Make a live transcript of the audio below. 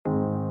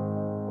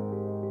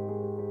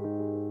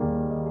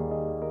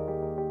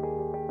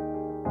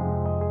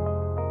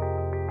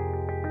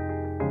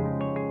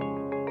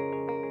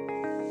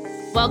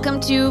Welcome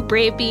to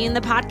Brave Being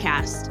the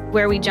podcast,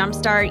 where we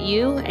jumpstart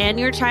you and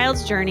your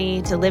child's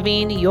journey to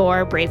living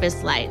your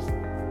bravest life.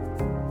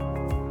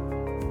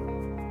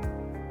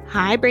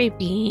 Hi, Brave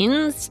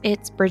Beans.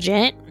 It's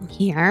Bridget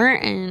here,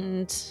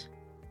 and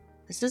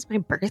this is my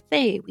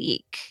birthday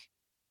week.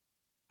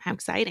 How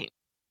exciting.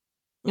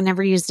 I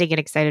never used to get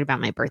excited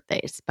about my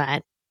birthdays,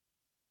 but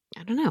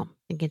I don't know.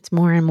 It gets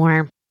more and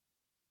more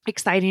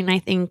exciting, I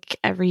think,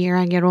 every year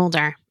I get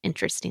older,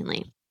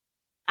 interestingly.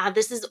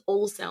 This is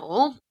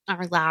also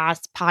our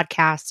last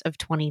podcast of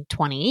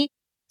 2020,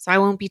 so I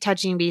won't be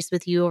touching base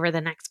with you over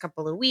the next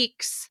couple of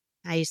weeks.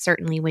 I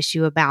certainly wish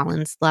you a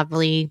balanced,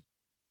 lovely,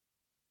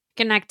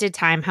 connected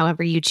time,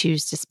 however you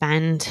choose to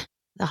spend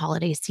the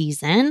holiday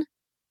season.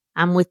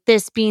 With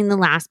this being the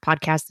last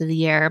podcast of the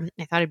year,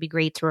 I thought it'd be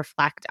great to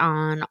reflect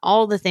on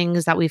all the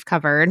things that we've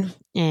covered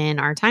in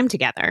our time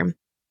together.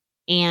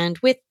 And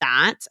with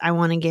that, I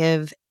want to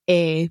give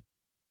a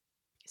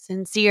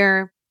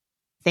sincere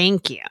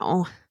thank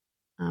you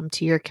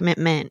to your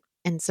commitment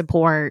and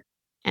support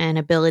and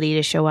ability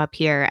to show up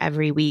here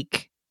every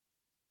week.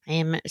 I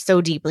am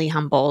so deeply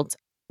humbled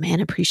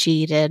and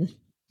appreciative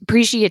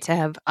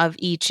of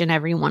each and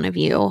every one of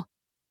you.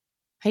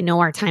 I know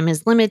our time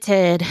is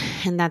limited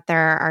and that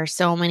there are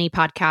so many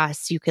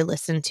podcasts you could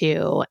listen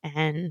to,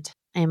 and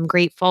I am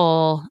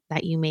grateful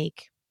that you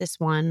make this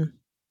one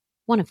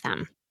of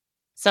them.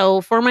 So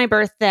for my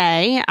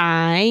birthday,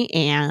 I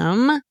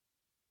am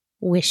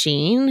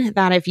wishing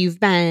that if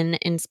you've been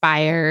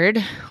inspired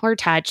or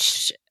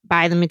touched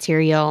by the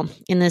material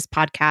in this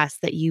podcast,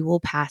 that you will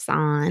pass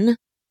on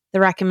the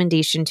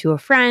recommendation to a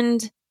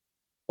friend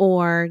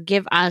or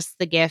give us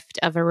the gift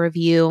of a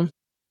review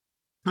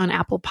on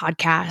Apple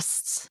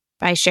Podcasts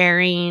by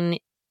sharing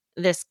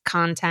this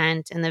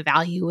content and the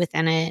value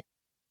within it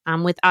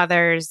with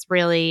others.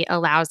 Really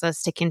allows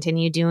us to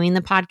continue doing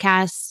the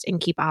podcast and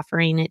keep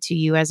offering it to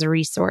you as a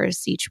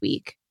resource each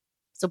week.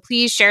 So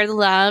please share the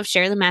love,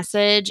 share the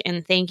message,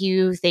 and thank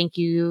you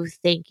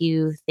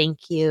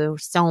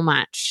so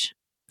much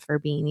for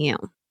being you.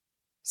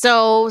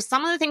 So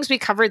some of the things we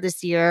covered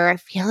this year, I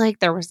feel like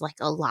there was like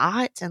a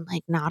lot and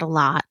like not a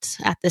lot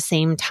at the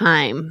same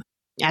time.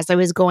 As I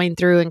was going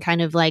through and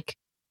kind of like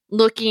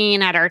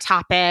looking at our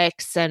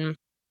topics and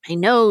my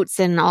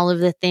notes and all of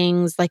the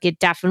things, like it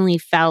definitely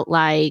felt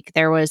like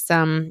there was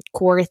some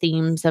core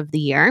themes of the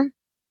year.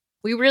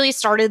 We really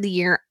started the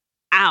year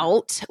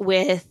out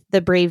with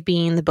the Brave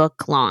Being the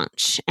book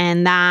launch.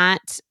 And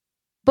that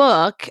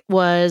book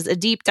was a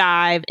deep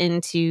dive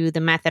into the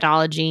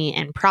methodology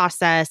and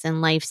process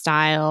and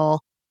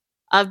lifestyle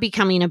of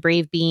becoming a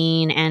brave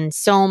being, and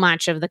so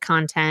much of the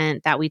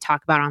content that we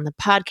talk about on the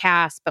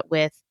podcast, but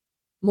with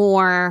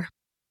more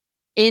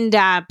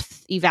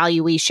in-depth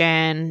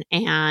evaluation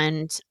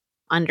and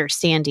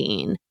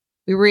understanding.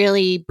 We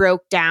really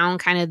broke down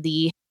kind of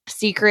the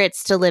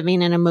secrets to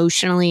living an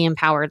emotionally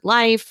empowered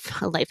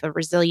life, a life of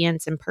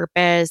resilience and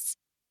purpose.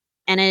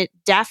 And it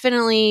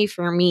definitely,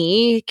 for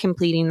me,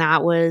 completing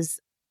that was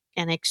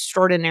an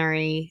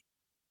extraordinary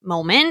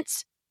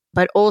moment,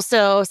 but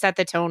also set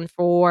the tone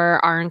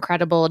for our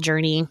incredible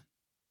journey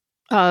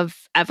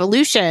of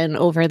evolution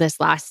over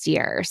this last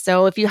year.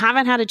 So if you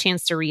haven't had a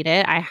chance to read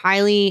it, I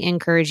highly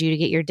encourage you to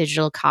get your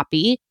digital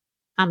copy.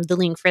 The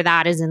link for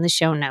that is in the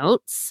show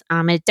notes.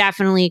 It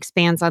definitely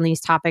expands on these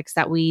topics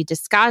that we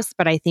discussed,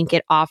 but I think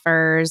it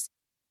offers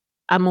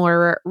a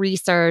more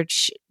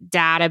research,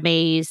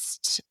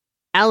 data-based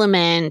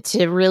element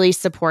to really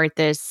support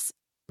this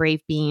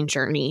brave being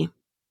journey.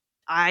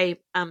 I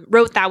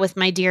wrote that with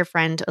my dear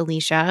friend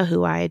Alicia,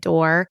 who I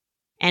adore,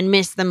 and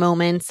miss the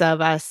moments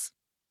of us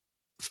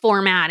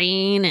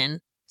formatting and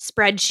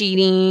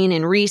spreadsheeting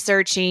and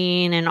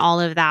researching and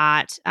all of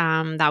that.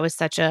 That was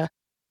such a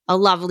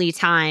lovely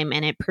time,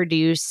 and it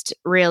produced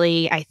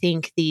really, I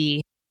think,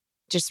 the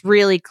just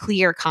really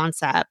clear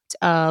concept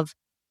of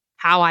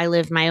how I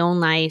live my own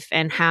life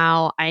and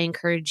how I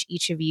encourage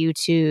each of you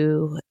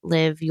to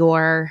live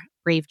your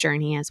brave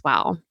journey as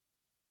well.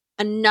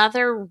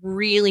 Another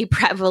really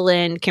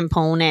prevalent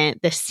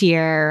component this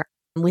year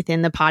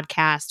within the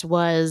podcast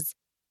was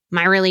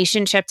my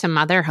relationship to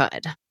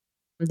motherhood.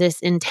 This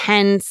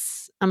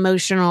intense,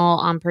 emotional,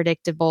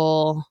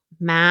 unpredictable,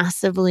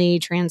 massively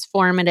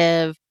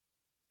transformative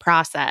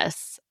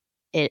process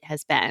it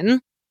has been.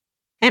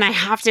 And I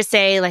have to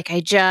say, like, I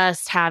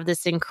just have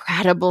this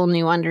incredible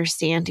new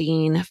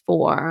understanding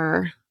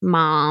for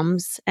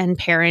moms and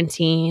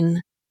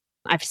parenting.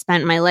 I've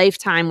spent my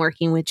lifetime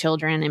working with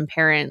children and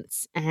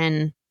parents,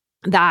 and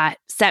that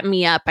set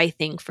me up, I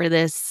think, for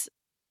this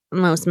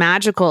most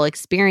magical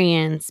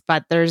experience.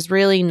 But there's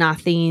really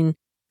nothing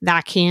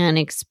that can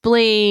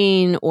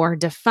explain or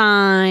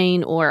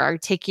define or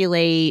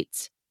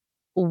articulate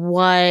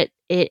what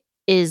it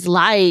is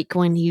like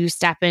when you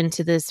step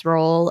into this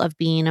role of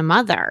being a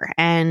mother.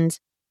 And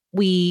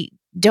we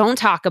don't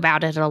talk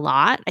about it a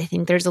lot. I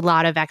think there's a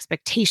lot of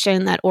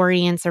expectation that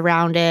orients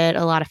around it,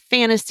 a lot of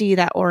fantasy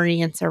that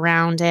orients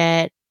around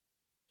it.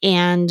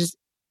 And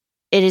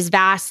it is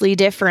vastly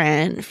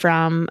different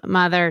from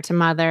mother to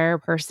mother,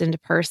 person to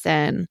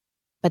person.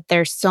 but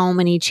there's so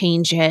many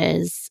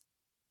changes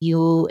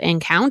you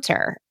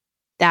encounter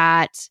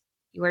that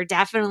you are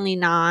definitely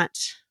not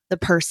the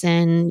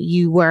person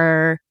you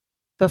were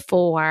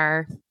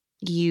before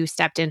you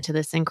stepped into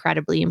this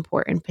incredibly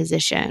important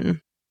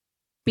position.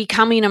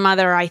 Becoming a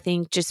mother, I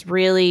think, just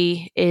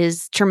really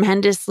is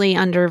tremendously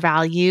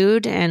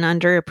undervalued and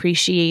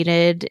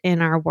underappreciated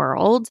in our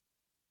world.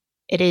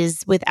 It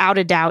is without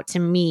a doubt to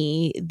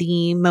me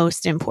the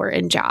most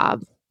important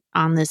job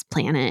on this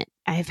planet.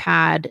 I've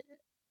had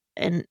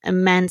an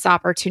immense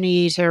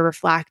opportunity to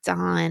reflect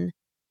on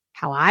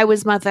how I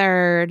was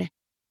mothered,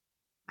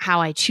 how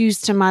I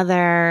choose to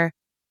mother,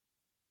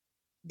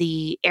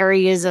 the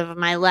areas of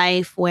my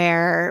life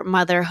where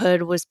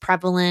motherhood was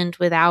prevalent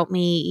without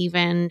me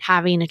even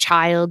having a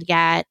child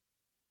yet.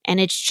 And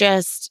it's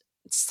just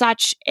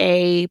such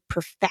a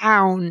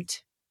profound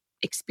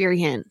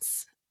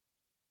experience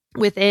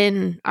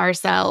within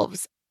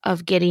ourselves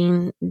of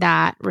getting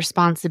that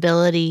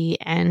responsibility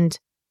and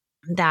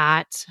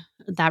that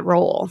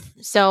role.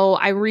 So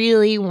I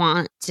really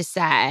want to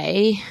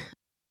say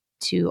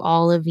to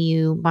all of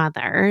you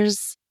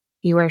mothers,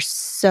 you are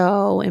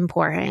so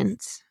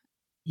important.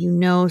 You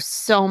know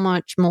so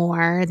much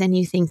more than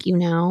you think you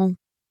know.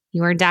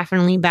 You are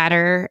definitely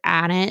better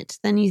at it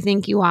than you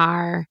think you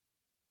are.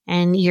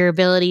 And your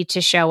ability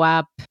to show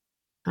up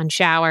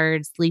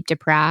unshowered, sleep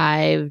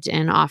deprived,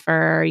 and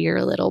offer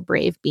your little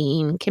brave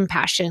being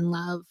compassion,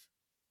 love,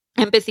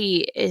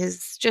 empathy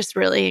is just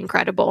really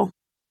incredible.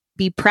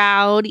 Be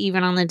proud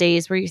even on the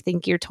days where you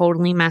think you're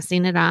totally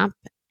messing it up,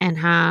 and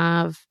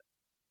have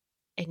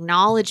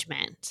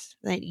acknowledgement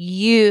that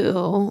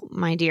you,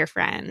 my dear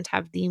friend,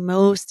 have the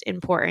most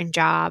important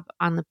job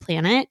on the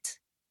planet,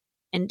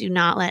 and do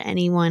not let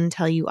anyone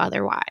tell you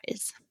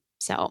otherwise.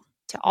 So,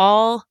 to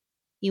all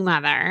you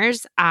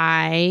mothers,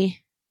 I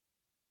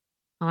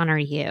honor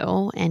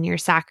you and your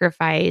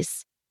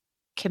sacrifice,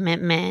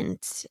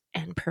 commitment,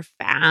 and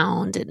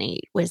profound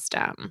innate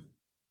wisdom.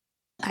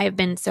 I have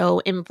been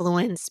so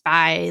influenced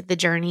by the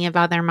journey of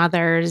other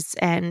mothers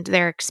and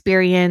their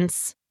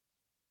experience,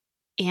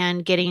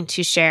 and getting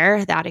to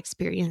share that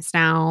experience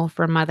now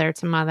from mother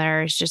to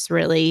mother is just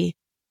really,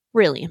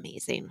 really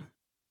amazing.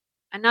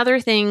 Another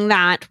thing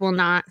that will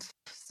not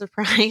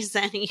surprise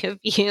any of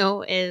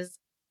you is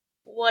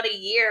what a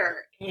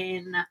year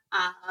in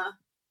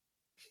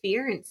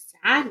fear and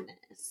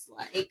sadness.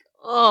 Like,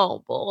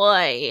 oh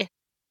boy.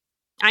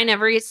 I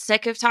never get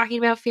sick of talking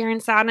about fear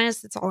and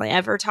sadness. It's all I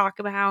ever talk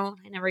about.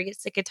 I never get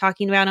sick of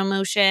talking about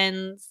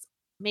emotions.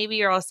 Maybe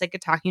you're all sick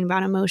of talking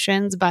about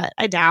emotions, but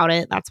I doubt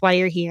it. That's why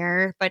you're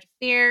here. But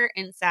fear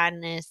and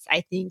sadness,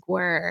 I think,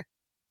 were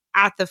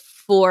at the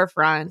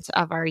forefront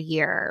of our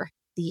year.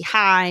 The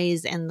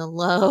highs and the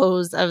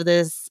lows of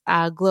this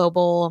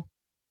global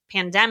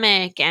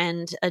pandemic,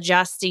 and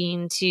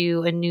adjusting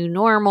to a new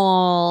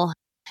normal,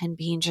 and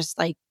being just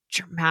like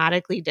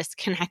dramatically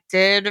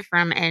disconnected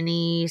from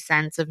any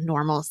sense of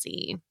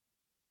normalcy.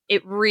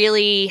 It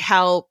really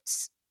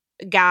helped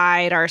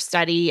guide our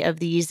study of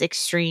these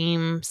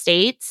extreme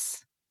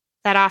states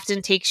that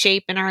often take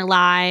shape in our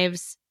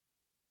lives.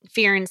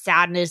 Fear and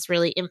sadness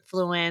really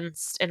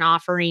influenced an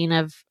offering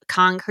of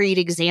concrete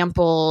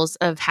examples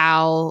of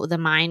how the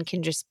mind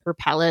can just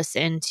propel us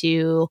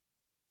into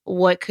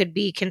what could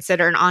be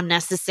considered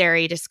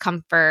unnecessary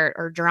discomfort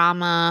or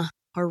drama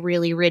or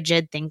really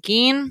rigid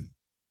thinking.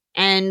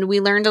 And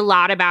we learned a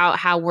lot about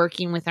how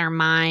working with our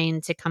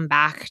mind to come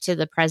back to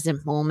the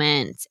present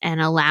moment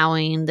and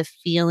allowing the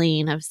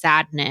feeling of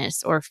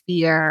sadness or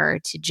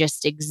fear to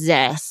just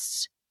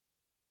exist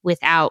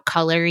without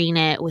coloring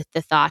it with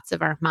the thoughts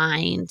of our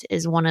mind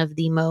is one of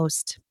the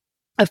most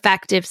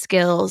effective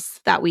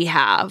skills that we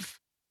have.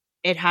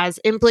 It has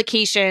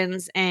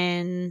implications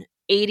in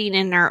aiding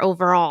in our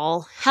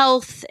overall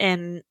health,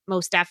 and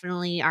most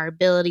definitely our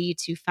ability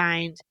to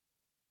find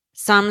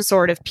some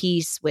sort of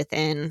peace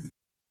within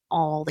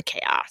all the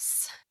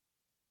chaos.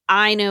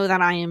 I know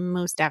that I am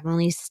most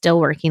definitely still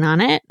working on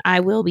it.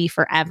 I will be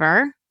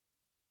forever.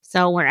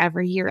 So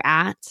wherever you're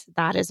at,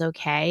 that is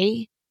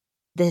okay.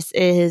 This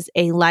is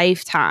a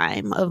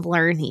lifetime of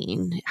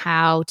learning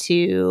how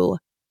to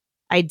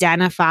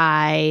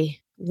identify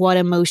what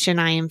emotion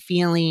I am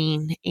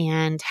feeling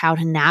and how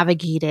to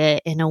navigate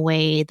it in a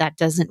way that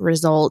doesn't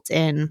result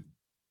in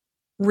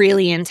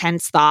really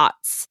intense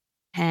thoughts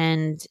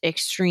and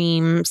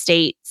extreme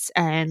states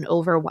and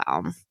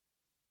overwhelm.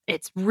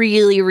 It's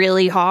really,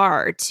 really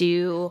hard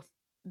to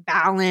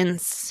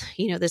balance,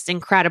 this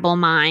incredible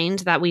mind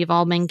that we've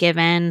all been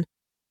given,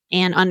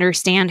 and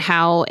understand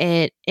how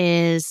it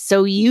is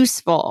so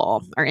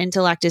useful. Our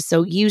intellect is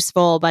so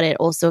useful, but it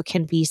also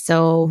can be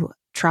so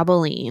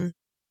troubling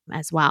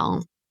as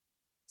well.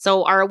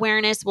 So our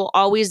awareness will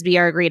always be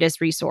our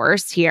greatest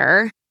resource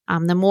here.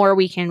 The more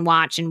we can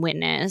watch and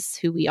witness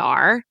who we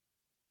are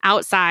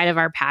outside of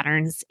our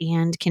patterns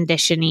and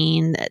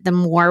conditioning, the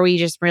more we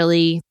just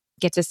really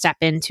get to step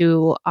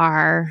into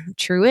our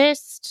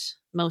truest,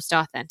 most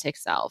authentic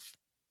self.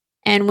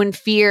 And when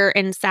fear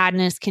and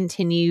sadness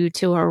continue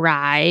to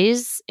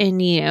arise in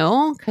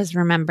you, because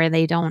remember,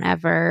 they don't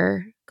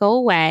ever go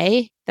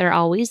away. They're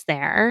always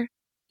there.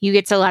 You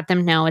get to let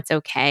them know it's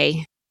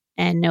okay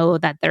and know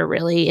that there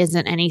really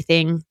isn't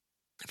anything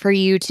for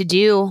you to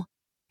do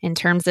in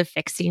terms of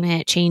fixing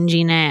it,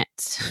 changing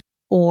it,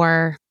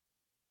 or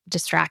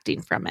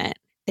distracting from it.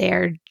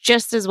 They're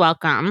just as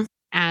welcome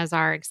as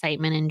our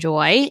excitement and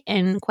joy.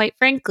 And quite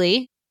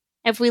frankly,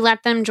 if we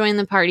let them join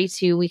the party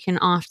too, we can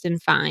often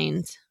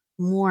find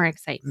more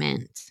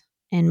excitement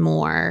and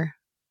more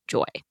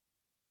joy.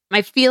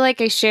 I feel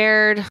like I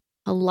shared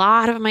a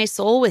lot of my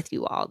soul with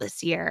you all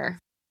this year.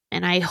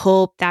 And I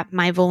hope that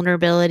my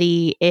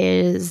vulnerability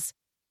is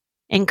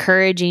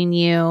encouraging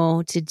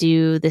you to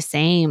do the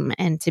same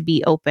and to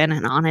be open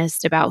and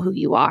honest about who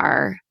you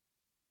are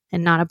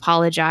and not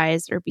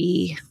apologize or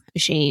be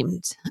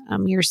ashamed.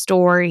 Your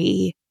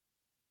story,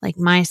 like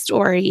my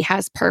story,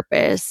 has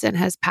purpose and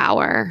has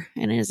power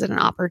and is an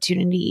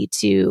opportunity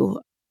to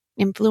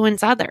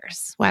influence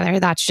others, whether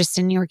that's just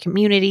in your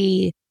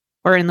community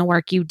or in the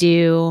work you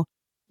do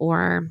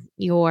or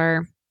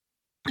your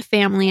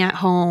family at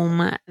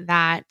home,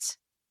 that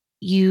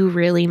you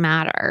really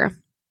matter.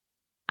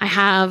 I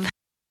have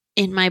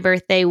in my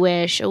birthday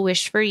wish a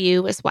wish for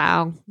you as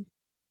well.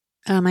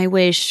 I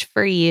wish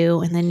for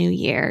you in the new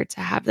year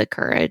to have the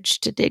courage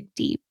to dig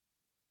deep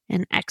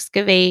and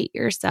excavate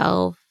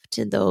yourself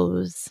to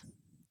those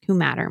who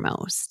matter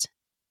most.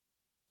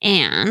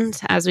 And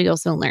as we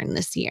also learned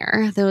this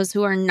year, those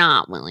who are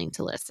not willing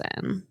to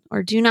listen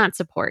or do not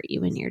support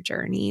you in your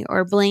journey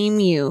or blame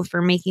you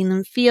for making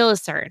them feel a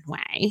certain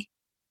way,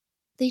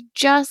 they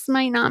just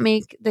might not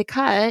make the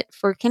cut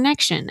for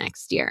connection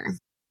next year.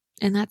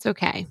 And that's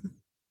okay.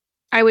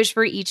 I wish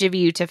for each of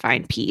you to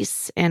find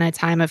peace in a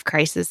time of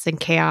crisis and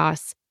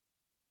chaos.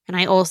 And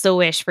I also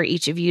wish for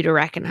each of you to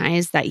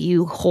recognize that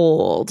you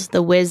hold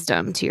the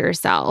wisdom to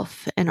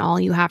yourself, and all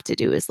you have to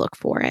do is look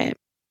for it.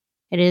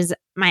 It is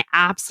my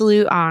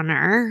absolute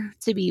honor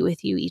to be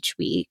with you each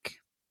week.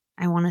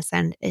 I want to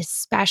send a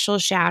special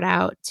shout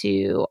out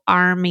to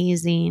our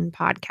amazing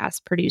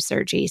podcast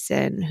producer,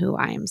 Jason, who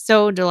I am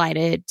so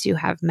delighted to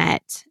have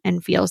met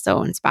and feel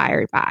so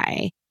inspired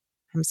by.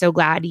 I'm so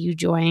glad you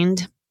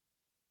joined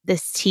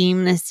this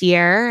team this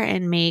year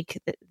and make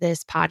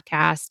this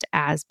podcast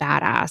as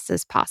badass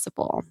as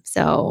possible.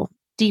 So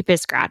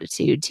deepest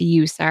gratitude to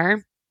you,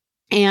 sir.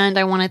 And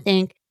I want to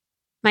thank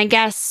my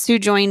guests who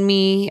joined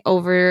me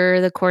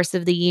over the course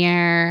of the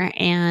year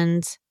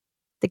and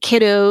the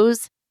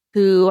kiddos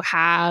who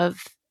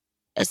have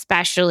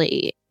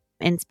especially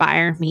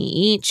inspired me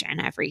each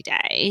and every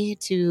day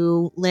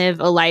to live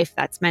a life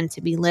that's meant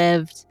to be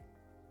lived,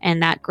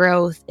 and that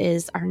growth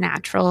is our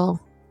natural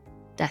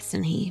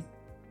destiny.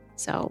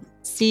 So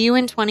see you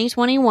in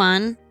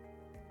 2021.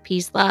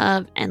 Peace,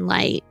 love, and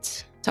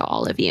light to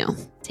all of you.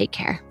 Take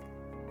care.